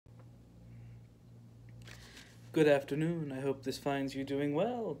Good afternoon. I hope this finds you doing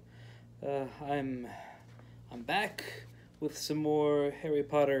well. I'm back with some more Harry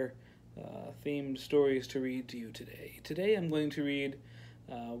Potter themed stories to read to you today. Today I'm going to read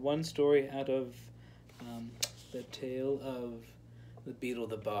one story out of the tale of the Beedle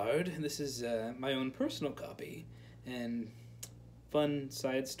the Bard. This is my own personal copy and fun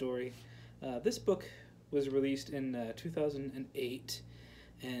side story. This book was released in 2008,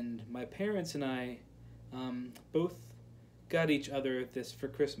 and my parents and I both got each other this for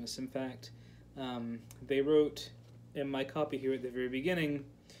Christmas. In fact, they wrote in my copy here at the very beginning,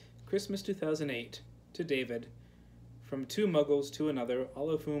 Christmas 2008, to David, from two muggles to another, all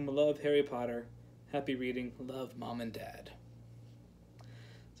of whom love Harry Potter. Happy reading. Love, Mom and Dad.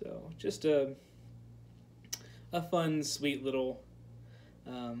 So, just a fun, sweet little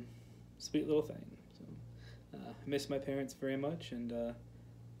thing. So, I miss my parents very much, and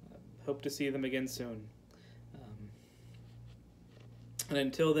hope to see them again soon. And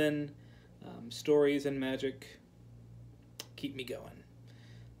until then, stories and magic keep me going.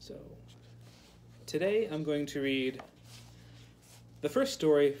 So, today I'm going to read the first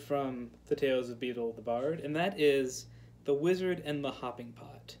story from the Tales of Beedle the Bard, and that is The Wizard and the Hopping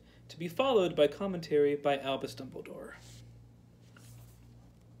Pot, to be followed by commentary by Albus Dumbledore.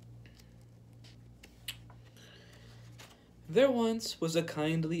 There once was a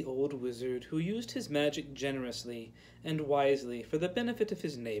kindly old wizard who used his magic generously and wisely for the benefit of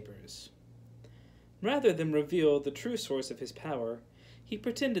his neighbors. Rather than reveal the true source of his power, he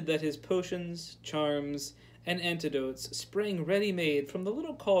pretended that his potions, charms, and antidotes sprang ready-made from the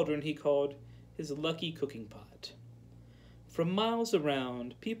little cauldron he called his lucky cooking pot. From miles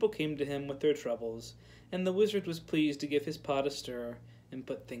around, people came to him with their troubles, and the wizard was pleased to give his pot a stir and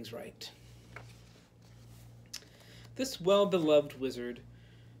put things right. This well-beloved wizard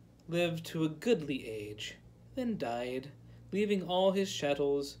lived to a goodly age, then died, leaving all his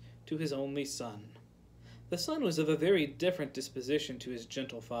chattels to his only son. The son was of a very different disposition to his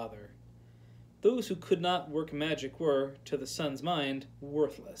gentle father. Those who could not work magic were, to the son's mind,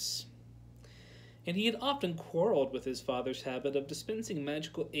 worthless. And he had often quarreled with his father's habit of dispensing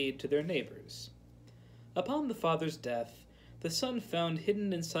magical aid to their neighbors. Upon the father's death, the son found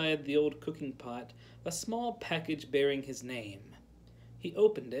hidden inside the old cooking pot a small package bearing his name. He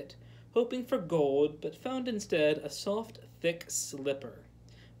opened it, hoping for gold, but found instead a soft, thick slipper,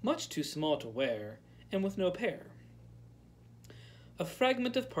 much too small to wear, and with no pair. A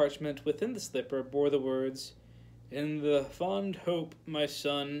fragment of parchment within the slipper bore the words, "In the fond hope, my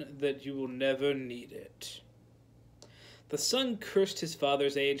son, that you will never need it." The son cursed his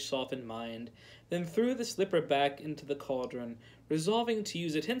father's age-softened mind, then threw the slipper back into the cauldron, resolving to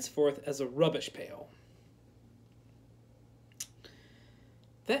use it henceforth as a rubbish pail.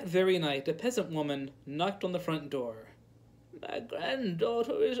 That very night, a peasant woman knocked on the front door. "My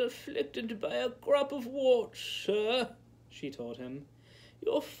granddaughter is afflicted by a crop of warts, sir," she told him.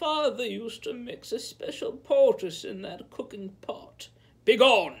 "Your father used to mix a special poultice in that cooking pot."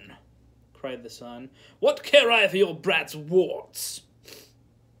 "Begone!" cried the son. "What care I for your brat's warts?"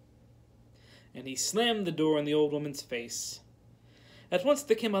 And he slammed the door in the old woman's face. At once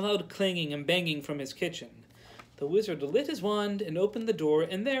there came a loud clanging and banging from his kitchen. The wizard lit his wand and opened the door,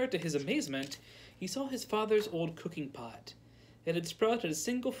 and there, to his amazement, he saw his father's old cooking pot. It had sprouted a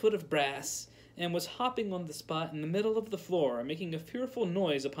single foot of brass, and was hopping on the spot in the middle of the floor, making a fearful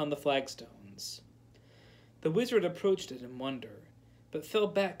noise upon the flagstones. The wizard approached it in wonder, but fell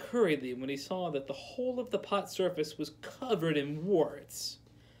back hurriedly when he saw that the whole of the pot's surface was covered in warts.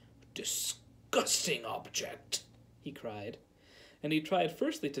 "Disgusting object!" he cried, and he tried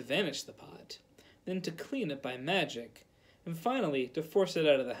firstly to vanish the pot, then to clean it by magic, and finally to force it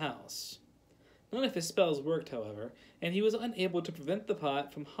out of the house. None of his spells worked, however, and he was unable to prevent the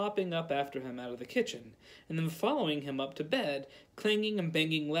pot from hopping up after him out of the kitchen, and then following him up to bed, clanging and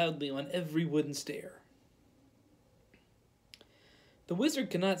banging loudly on every wooden stair. The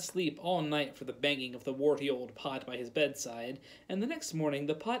wizard could not sleep all night for the banging of the warty old pot by his bedside, and the next morning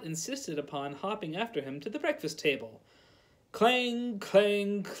the pot insisted upon hopping after him to the breakfast table. Clang,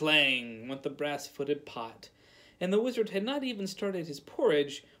 clang, clang went the brass-footed pot, and the wizard had not even started his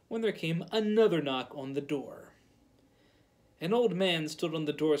porridge when there came another knock on the door. An old man stood on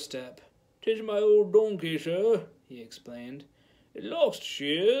the doorstep. "'Tis my old donkey, sir," he explained. "Lost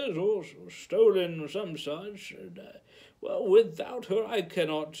she is, or stolen, or some such. Well, without her I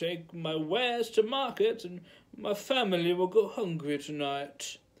cannot take my wares to market, and my family will go hungry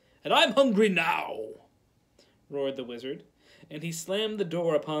tonight." "And I'm hungry now," roared the wizard, and he slammed the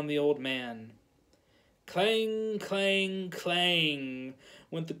door upon the old man. Clang, clang, clang,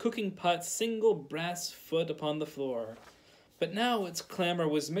 went the cooking pot's single brass foot upon the floor. But now its clamor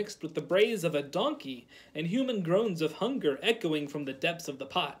was mixed with the brays of a donkey and human groans of hunger echoing from the depths of the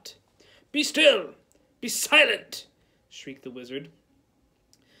pot. "Be still! Be silent!" shrieked the wizard.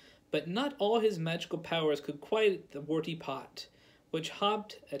 But not all his magical powers could quiet the warty pot, which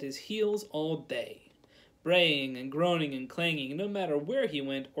hopped at his heels all day, braying and groaning and clanging no matter where he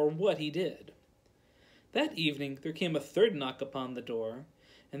went or what he did. That evening there came a third knock upon the door,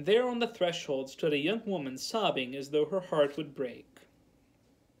 and there on the threshold stood a young woman sobbing as though her heart would break.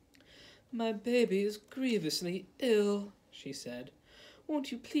 "My baby is grievously ill," she said.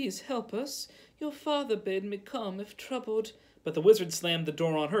 "Won't you please help us? Your father bade me come if troubled." But the wizard slammed the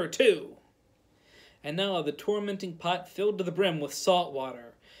door on her, too. And now the tormenting pot filled to the brim with salt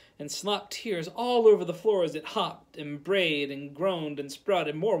water, and slopped tears all over the floor as it hopped and brayed and groaned and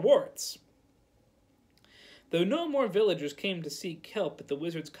sprouted more warts. Though no more villagers came to seek help at the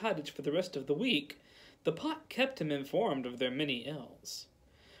wizard's cottage for the rest of the week, the pot kept him informed of their many ills.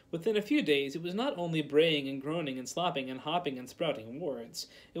 Within a few days it was not only braying and groaning and slopping and hopping and sprouting warts,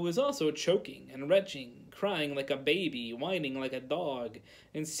 it was also choking and retching, crying like a baby, whining like a dog,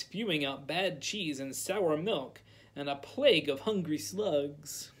 and spewing out bad cheese and sour milk, and a plague of hungry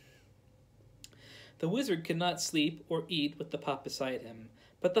slugs. The wizard could not sleep or eat with the pot beside him,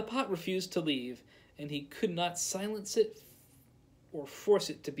 but the pot refused to leave, and he could not silence it or force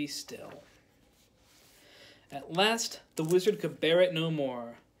it to be still. At last the wizard could bear it no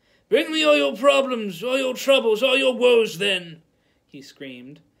more. "Bring me all your problems, all your troubles, all your woes, then," he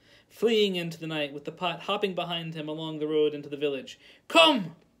screamed, fleeing into the night with the pot hopping behind him along the road into the village.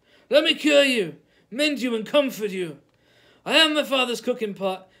 "Come, let me cure you, mend you, and comfort you. I am my father's cooking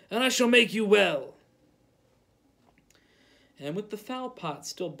pot, and I shall make you well." And with the foul pot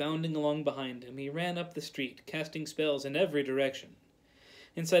still bounding along behind him, he ran up the street, casting spells in every direction.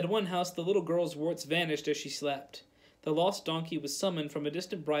 Inside one house, the little girl's warts vanished as she slept. The lost donkey was summoned from a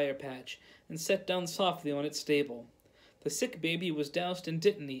distant briar patch and set down softly on its stable. The sick baby was doused in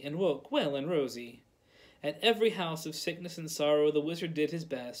dittany and woke well and rosy. At every house of sickness and sorrow the wizard did his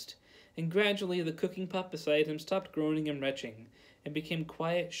best, and gradually the cooking pot beside him stopped groaning and retching, and became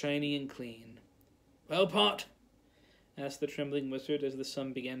quiet, shiny, and clean. "Well, pot?" asked the trembling wizard as the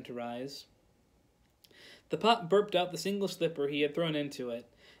sun began to rise. The pot burped out the single slipper he had thrown into it,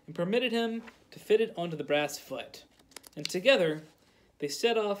 and permitted him to fit it onto the brass foot. And together they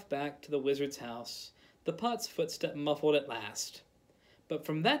set off back to the wizard's house, the pot's footstep muffled at last. But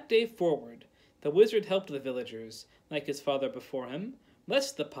from that day forward, the wizard helped the villagers, like his father before him,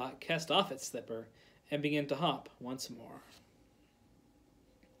 lest the pot cast off its slipper and begin to hop once more.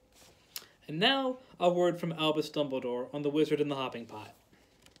 And now a word from Albus Dumbledore on the wizard and the hopping pot.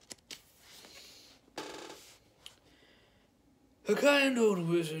 A kind old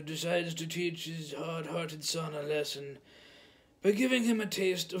wizard decides to teach his hard-hearted son a lesson by giving him a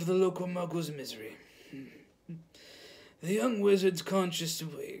taste of the local muggle's misery. The young wizard's conscience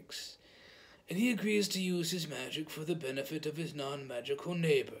awakes, and he agrees to use his magic for the benefit of his non-magical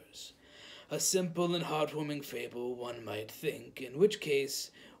neighbors. A simple and heartwarming fable, one might think, in which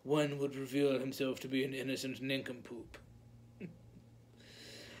case one would reveal himself to be an innocent nincompoop.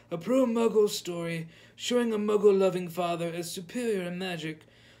 A pro-Muggle story showing a Muggle-loving father as superior in magic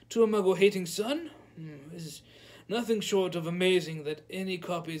to a Muggle-hating son is nothing short of amazing that any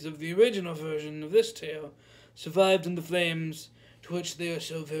copies of the original version of this tale survived in the flames to which they are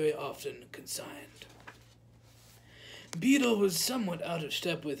so very often consigned. Beedle was somewhat out of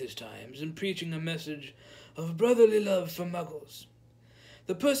step with his times in preaching a message of brotherly love for Muggles.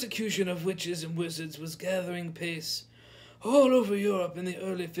 The persecution of witches and wizards was gathering pace all over Europe in the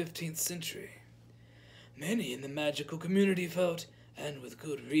early 15th century. Many in the magical community felt, and with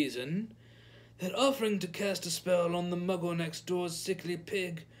good reason, that offering to cast a spell on the Muggle next door's sickly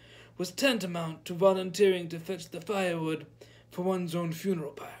pig was tantamount to volunteering to fetch the firewood for one's own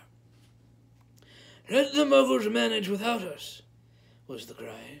funeral pyre. "Let the Muggles manage without us," was the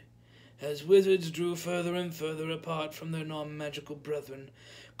cry, as wizards drew further and further apart from their non-magical brethren,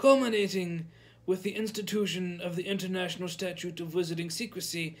 culminating with the institution of the International Statute of Wizarding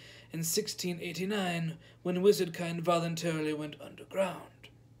Secrecy in 1689, when wizardkind voluntarily went underground.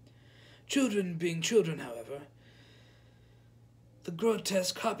 Children being children, however, the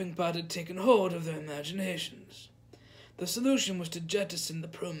grotesque hopping pot had taken hold of their imaginations. The solution was to jettison the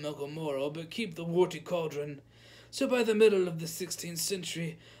pro-Muggle moral, but keep the warty cauldron. So by the middle of the 16th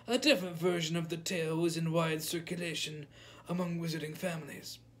century, a different version of the tale was in wide circulation among wizarding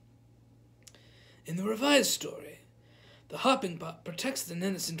families. In the revised story, The hopping pot protects the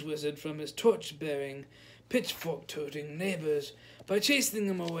innocent wizard from his torch-bearing, pitchfork-toting neighbors by chasing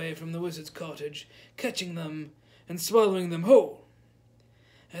them away from the wizard's cottage, catching them, and swallowing them whole.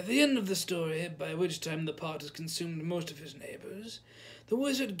 At the end of the story, by which time the pot has consumed most of his neighbors, the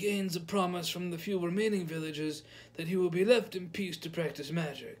wizard gains a promise from the few remaining villagers that he will be left in peace to practice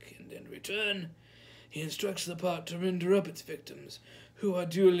magic, and in return, he instructs the pot to render up its victims, who are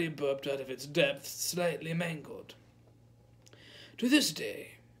duly burped out of its depths, slightly mangled. To this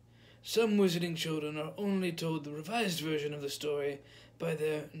day, some wizarding children are only told the revised version of the story by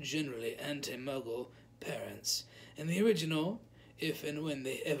their generally anti-Muggle parents, and the original, if and when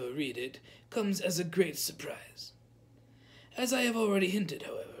they ever read it, comes as a great surprise. As I have already hinted,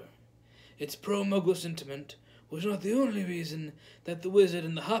 however, its pro-Muggle sentiment was not the only reason that the wizard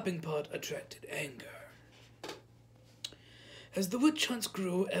and the hopping pot attracted anger. As the witch hunts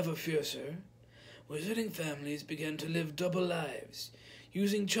grew ever fiercer, wizarding families began to live double lives,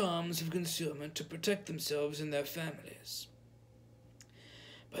 using charms of concealment to protect themselves and their families.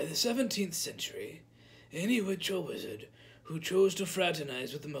 By the 17th century, any witch or wizard who chose to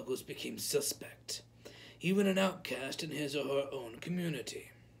fraternize with the Muggles became suspect, even an outcast in his or her own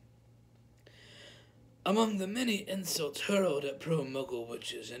community. Among the many insults hurled at pro-Muggle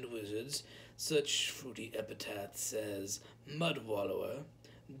witches and wizards, such fruity epithets as mud-wallower,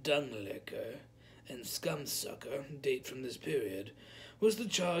 dung-licker, and scum-sucker date from this period, was the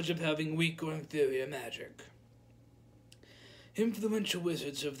charge of having weak or inferior magic. Influential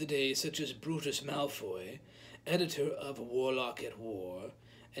wizards of the day, such as Brutus Malfoy, editor of Warlock at War,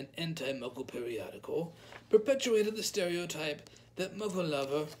 an anti-Muggle periodical, perpetuated the stereotype that Muggle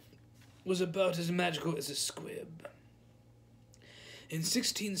lover was about as magical as a squib. In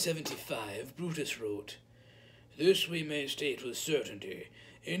 1675, Brutus wrote, "This we may state with certainty,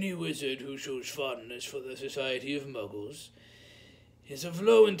 any wizard who shows fondness for the society of Muggles is of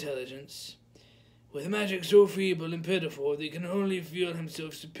low intelligence, with magic so feeble and pitiful that he can only feel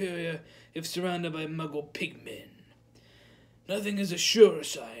himself superior if surrounded by Muggle pigmen. Nothing is a surer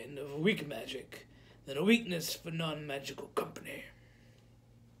sign of weak magic than a weakness for non-magical company."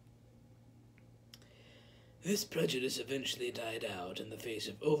 This prejudice eventually died out in the face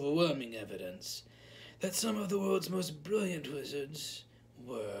of overwhelming evidence that some of the world's most brilliant wizards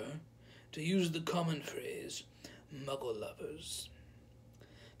were, to use the common phrase, Muggle lovers.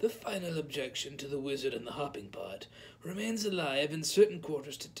 The final objection to the wizard and the hopping pot remains alive in certain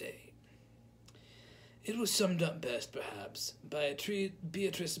quarters today. It was summed up best, perhaps, by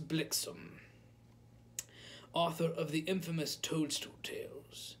Beatrice Blixsom, author of the infamous Toadstool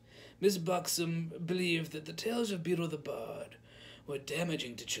Tales. Miss Blixsom believed that the tales of Beedle the Bard were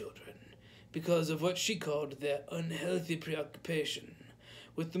damaging to children because of what she called their unhealthy preoccupation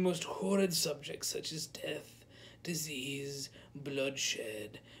with the most horrid subjects such as death, disease,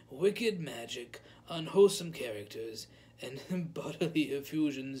 bloodshed, wicked magic, unwholesome characters, and bodily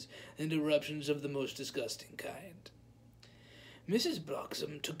effusions and eruptions of the most disgusting kind. Mrs.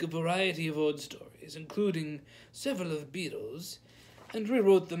 Blixsom took a variety of old stories, including several of Beedle's, and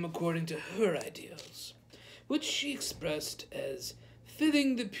rewrote them according to her ideals, which she expressed as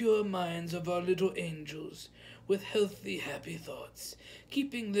filling the pure minds of our little angels with healthy, happy thoughts,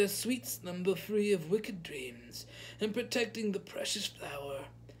 keeping their sweet slumber free of wicked dreams, and protecting the precious flower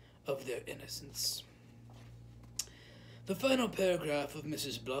of their innocence. The final paragraph of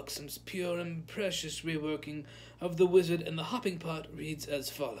Mrs. Blixom's pure and precious reworking of The Wizard and the Hopping Pot reads as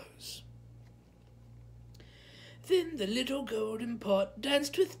follows. "Then the little golden pot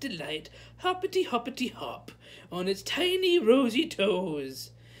danced with delight, hoppity-hoppity-hop, on its tiny rosy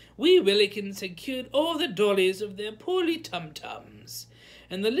toes. Wee Willikins had cured all the dollies of their poorly tum-tums,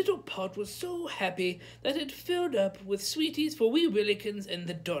 and the little pot was so happy that it filled up with sweeties for Wee Willikins and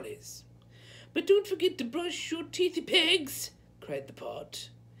the dollies. But don't forget to brush your teethy pegs," cried the pot.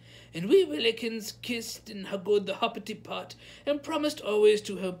 And Wee Willikins kissed and hugged the hoppity pot, and promised always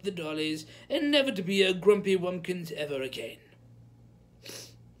to help the dollies, and never to be a grumpy wumpkins ever again.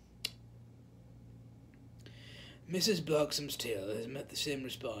 Mrs. Blixom's tale has met the same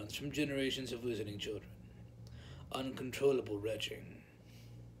response from generations of wizarding children. Uncontrollable retching,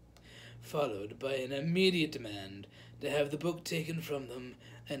 followed by an immediate demand to have the book taken from them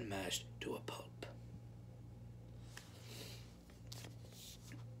and mashed to a pulp.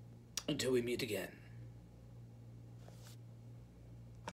 Until we meet again.